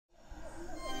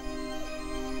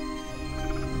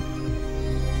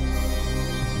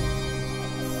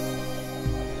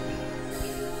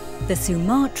The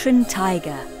Sumatran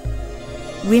Tiger.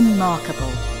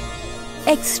 Remarkable,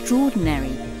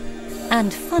 extraordinary,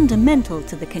 and fundamental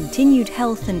to the continued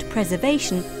health and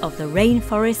preservation of the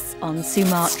rainforests on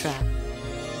Sumatra,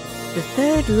 the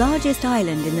third largest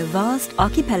island in the vast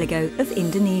archipelago of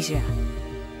Indonesia.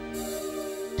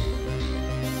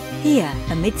 Here,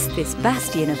 amidst this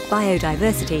bastion of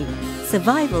biodiversity,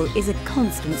 survival is a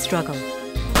constant struggle.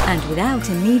 And without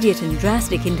immediate and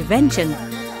drastic intervention,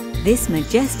 this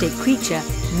majestic creature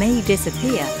may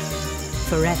disappear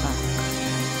forever.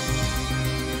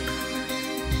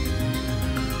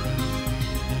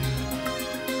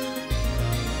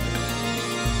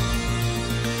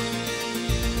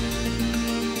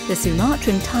 The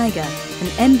Sumatran tiger, an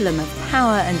emblem of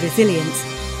power and resilience,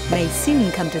 may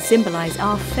soon come to symbolize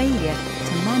our failure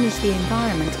to manage the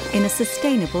environment in a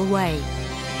sustainable way.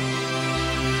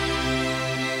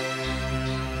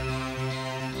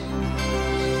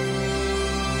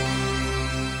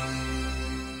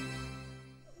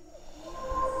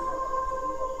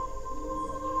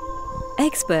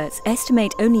 Experts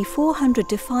estimate only 400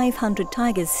 to 500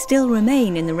 tigers still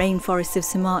remain in the rainforests of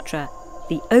Sumatra,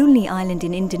 the only island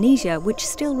in Indonesia which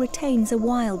still retains a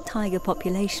wild tiger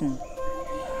population.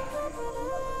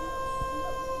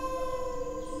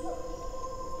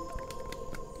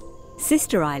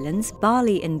 Sister islands,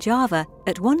 Bali and Java,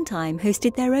 at one time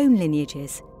hosted their own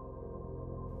lineages.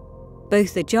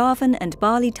 Both the Javan and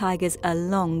Bali tigers are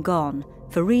long gone,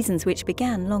 for reasons which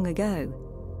began long ago.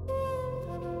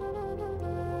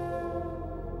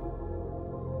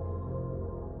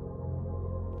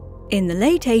 In the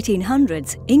late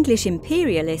 1800s, English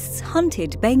imperialists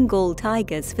hunted Bengal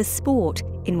tigers for sport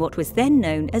in what was then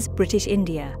known as British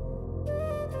India.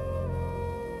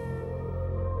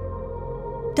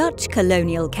 Dutch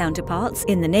colonial counterparts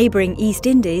in the neighbouring East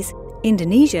Indies,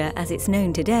 Indonesia as it's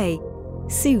known today,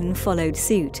 soon followed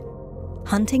suit,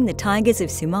 hunting the tigers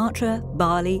of Sumatra,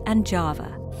 Bali and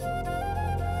Java.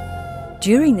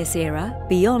 During this era,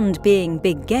 beyond being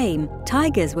big game,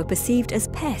 tigers were perceived as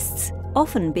pests,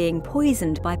 often being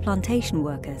poisoned by plantation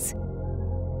workers.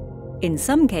 In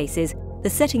some cases, the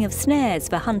setting of snares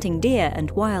for hunting deer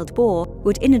and wild boar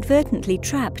would inadvertently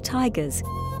trap tigers.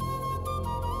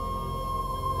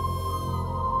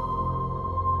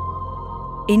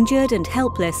 Injured and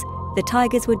helpless, the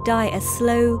tigers would die a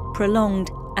slow,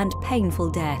 prolonged, and painful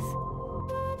death.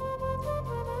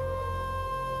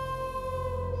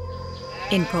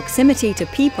 In proximity to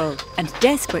people and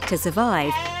desperate to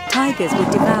survive, tigers would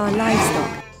devour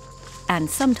livestock and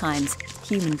sometimes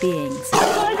human beings.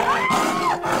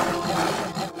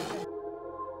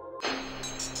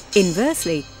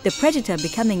 Inversely, the predator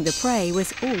becoming the prey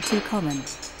was all too common.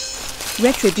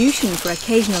 Retribution for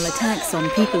occasional attacks on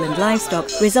people and livestock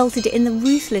resulted in the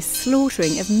ruthless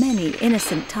slaughtering of many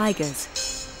innocent tigers.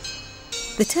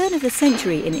 The turn of the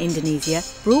century in Indonesia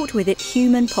brought with it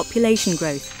human population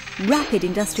growth, rapid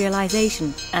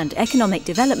industrialization and economic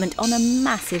development on a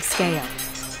massive scale,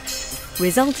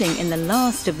 resulting in the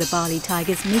last of the Bali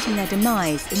tigers meeting their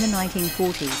demise in the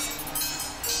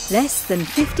 1940s. Less than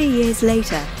 50 years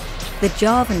later, the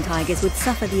Javan tigers would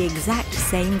suffer the exact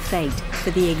same fate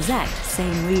for the exact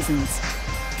same reasons.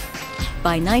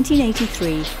 By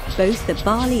 1983, both the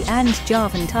Bali and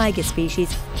Javan tiger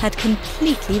species had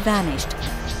completely vanished,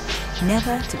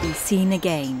 never to be seen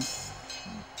again.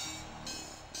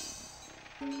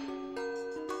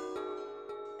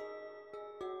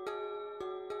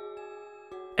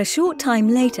 A short time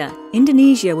later,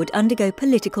 Indonesia would undergo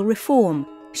political reform,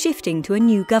 shifting to a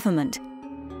new government,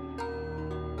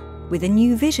 with a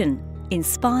new vision,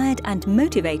 inspired and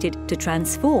motivated to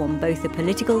transform both the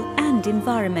political and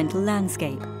environmental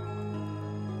landscape.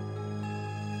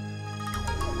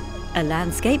 A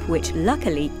landscape which,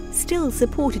 luckily, still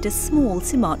supported a small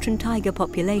Sumatran tiger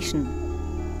population.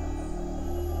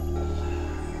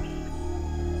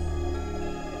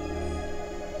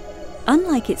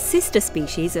 Unlike its sister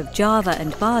species of Java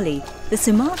and Bali, the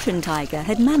Sumatran tiger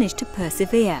had managed to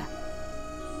persevere.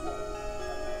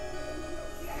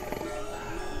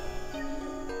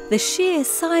 The sheer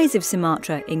size of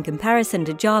Sumatra in comparison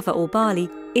to Java or Bali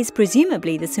is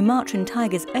presumably the Sumatran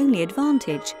tiger's only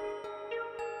advantage,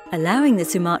 allowing the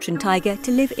Sumatran tiger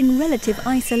to live in relative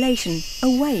isolation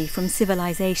away from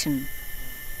civilization.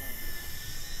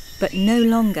 But no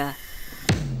longer.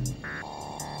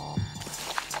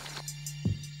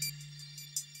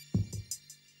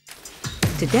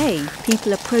 Today,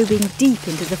 people are probing deep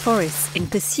into the forests in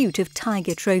pursuit of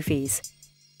tiger trophies.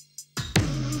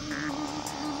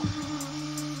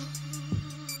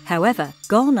 However,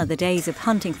 gone are the days of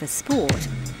hunting for sport.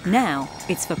 Now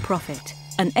it's for profit.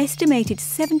 an estimated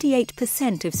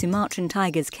 78% of Sumatran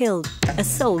tigers killed are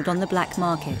sold on the black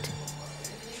market.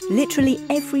 Literally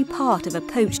every part of a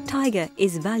poached tiger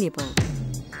is valuable.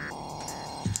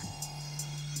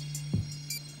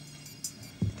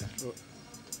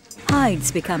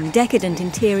 Hides become decadent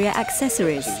interior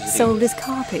accessories sold as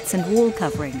carpets and wall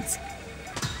coverings.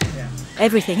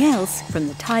 Everything else, from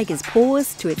the tiger's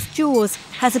paws to its jaws,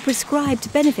 has a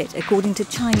prescribed benefit according to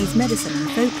Chinese medicine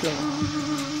and folklore.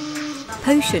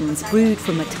 Potions brewed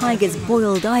from a tiger's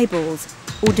boiled eyeballs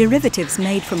or derivatives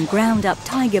made from ground-up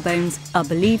tiger bones are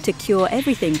believed to cure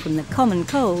everything from the common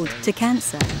cold to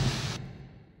cancer.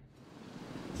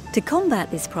 To combat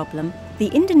this problem, the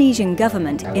Indonesian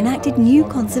government enacted new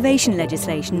conservation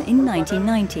legislation in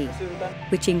 1990,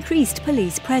 which increased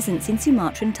police presence in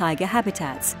Sumatran tiger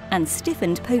habitats and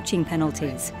stiffened poaching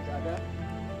penalties.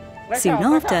 Soon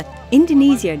after,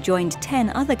 Indonesia joined 10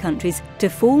 other countries to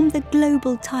form the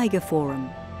Global Tiger Forum,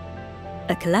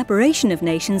 a collaboration of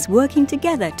nations working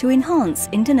together to enhance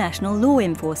international law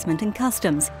enforcement and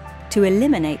customs to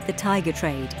eliminate the tiger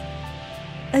trade.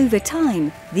 Over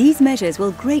time, these measures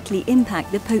will greatly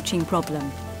impact the poaching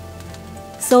problem.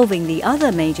 Solving the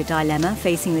other major dilemma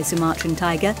facing the Sumatran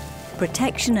tiger,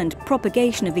 protection and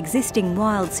propagation of existing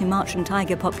wild Sumatran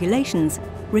tiger populations,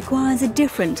 requires a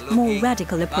different, more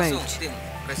radical approach.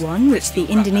 One which the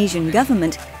Indonesian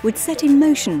government would set in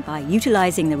motion by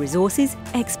utilising the resources,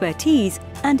 expertise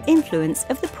and influence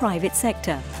of the private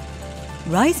sector.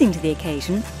 Rising to the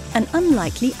occasion, an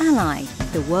unlikely ally,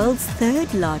 the world's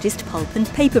third largest pulp and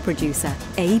paper producer,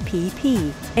 APP,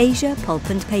 Asia Pulp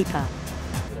and Paper.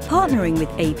 Partnering with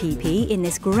APP in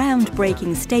this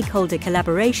groundbreaking stakeholder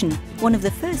collaboration, one of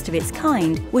the first of its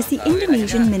kind, was the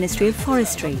Indonesian Ministry of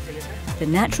Forestry, the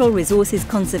Natural Resources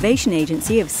Conservation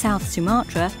Agency of South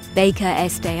Sumatra,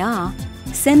 BKSDA,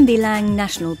 Sembilang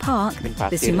National Park,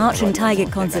 the Sumatran Tiger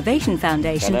Conservation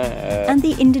Foundation, and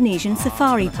the Indonesian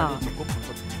Safari Park.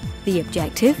 The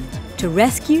objective? To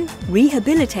rescue,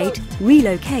 rehabilitate,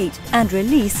 relocate and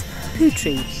release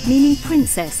Putri, meaning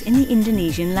princess in the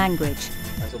Indonesian language.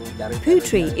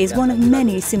 Putri is one of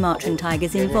many Sumatran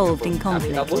tigers involved in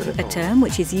conflict, a term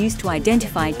which is used to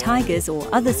identify tigers or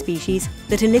other species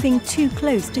that are living too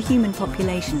close to human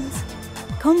populations.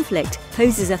 Conflict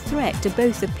poses a threat to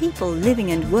both the people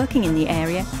living and working in the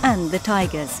area and the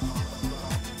tigers.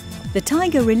 The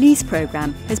Tiger Release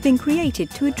Programme has been created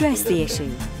to address the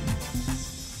issue.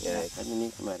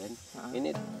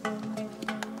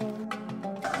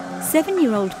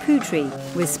 7-year-old Putri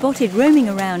was spotted roaming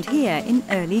around here in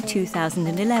early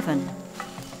 2011.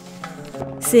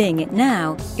 Seeing it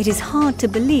now, it is hard to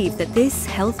believe that this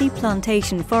healthy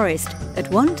plantation forest at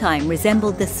one time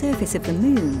resembled the surface of the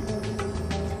moon.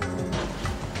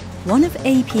 One of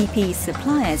APP's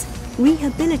suppliers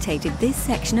rehabilitated this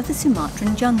section of the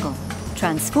Sumatran jungle,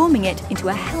 transforming it into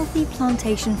a healthy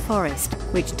plantation forest,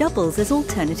 which doubles as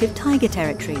alternative tiger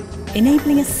territory,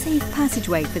 enabling a safe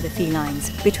passageway for the felines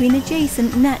between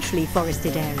adjacent naturally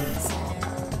forested areas.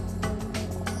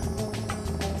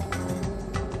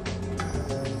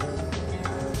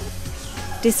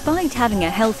 Despite having a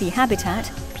healthy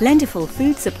habitat, plentiful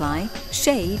food supply,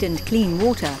 shade and clean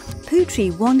water,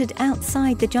 Putri wandered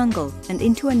outside the jungle and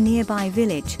into a nearby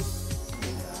village.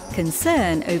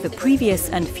 Concern over previous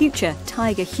and future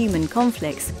tiger-human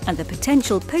conflicts and the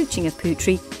potential poaching of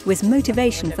Putri was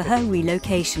motivation for her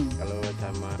relocation.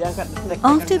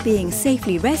 After being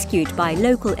safely rescued by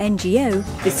local NGO,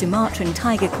 the Sumatran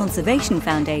Tiger Conservation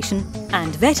Foundation,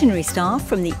 and veterinary staff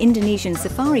from the Indonesian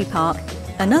Safari Park,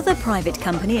 another private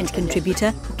company and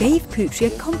contributor gave Putri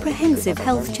a comprehensive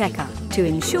health checkup to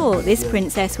ensure this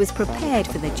princess was prepared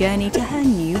for the journey to her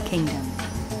new kingdom.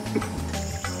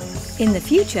 In the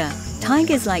future,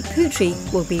 tigers like Putri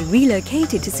will be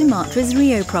relocated to Sumatra's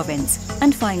Rio province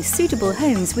and find suitable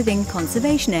homes within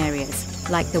conservation areas,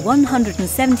 like the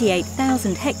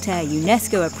 178,000-hectare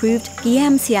UNESCO-approved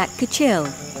Giamsiak Kecil,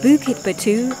 Bukit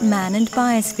Batu Man and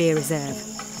Biosphere Reserve.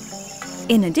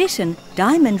 In addition,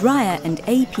 Diamond Raya and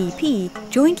APP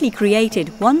jointly created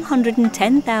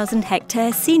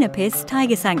 110,000-hectare Sinapis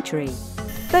Tiger Sanctuary,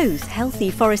 both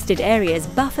healthy forested areas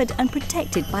buffered and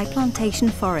protected by plantation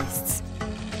forests.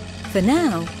 For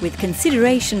now, with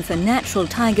consideration for natural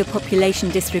tiger population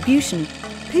distribution,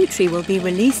 Putri will be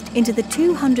released into the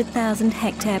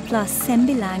 200,000-hectare-plus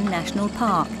Sembilang National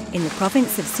Park in the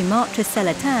province of Sumatra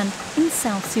Selatan in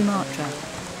South Sumatra.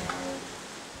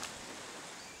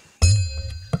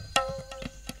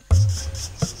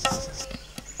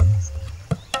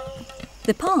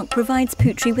 The park provides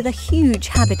Putri with a huge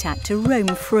habitat to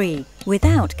roam free,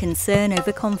 without concern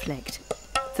over conflict.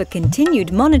 For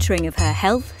continued monitoring of her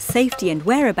health, safety and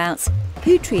whereabouts,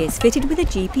 Putri is fitted with a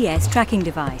GPS tracking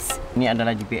device. Ini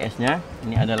adalah GPS-nya,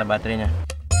 ini adalah baterainya.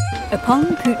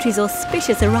 Upon Putri's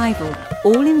auspicious arrival,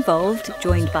 all involved,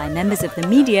 joined by members of the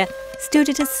media, stood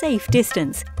at a safe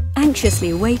distance,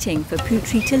 anxiously waiting for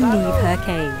Putri to leave her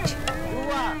cage.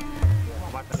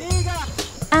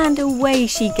 And away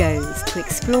she goes to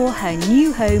explore her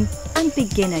new home and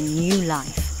begin a new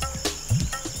life.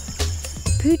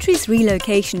 Putri's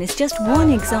relocation is just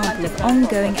one example of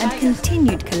ongoing and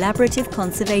continued collaborative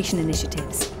conservation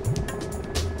initiatives.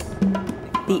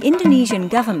 The Indonesian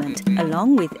government,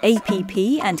 along with APP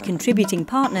and contributing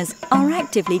partners, are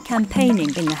actively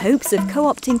campaigning in the hopes of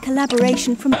co-opting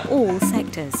collaboration from all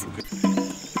sectors.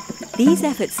 These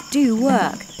efforts do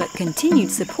work, but continued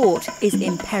support is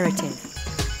imperative.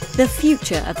 The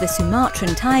future of the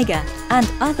Sumatran tiger and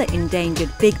other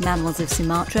endangered big mammals of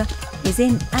Sumatra is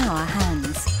in our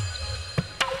hands.